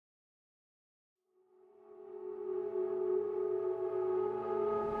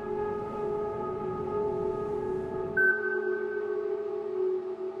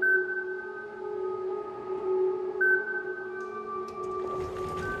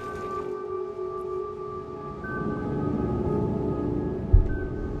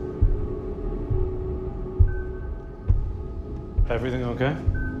Everything okay?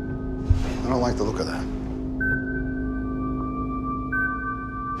 I don't like the look of that.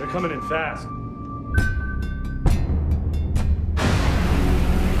 They're coming in fast.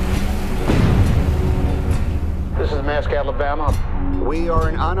 This is Mask, Alabama. We are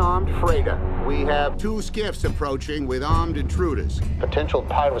an unarmed freighter. We have 2 skiffs approaching with armed intruders. Potential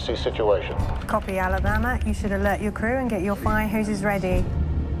piracy situation. Copy, Alabama. You should alert your crew and get your fire hoses ready.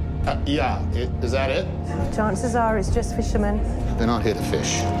 Yeah. Is that it? Chances are it's just fishermen. They're not here to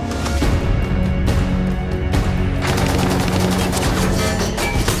fish.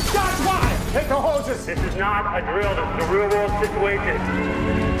 Shots fired! Take the hoses! This is not a drill. This is a real-world situation.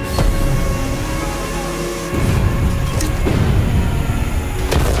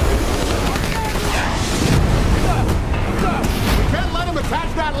 Can't let him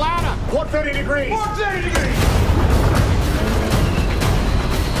attach that ladder! 130 degrees! 130 degrees!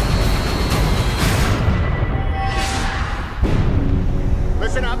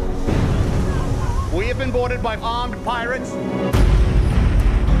 Listen up. We have been boarded by armed pirates.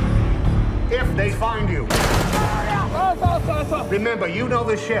 If they find you. Remember, you know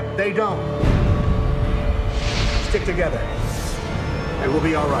the ship. They don't. Stick together. And we'll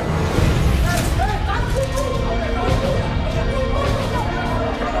be all right.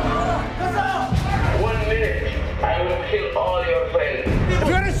 1 minute, I will kill all your friends. If you're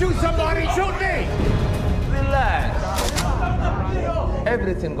gonna shoot somebody, shoot me! Relax.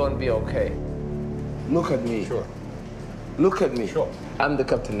 Everything gonna be okay. Look at me. Sure. Look at me. Sure. I'm the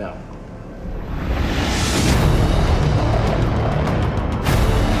captain now.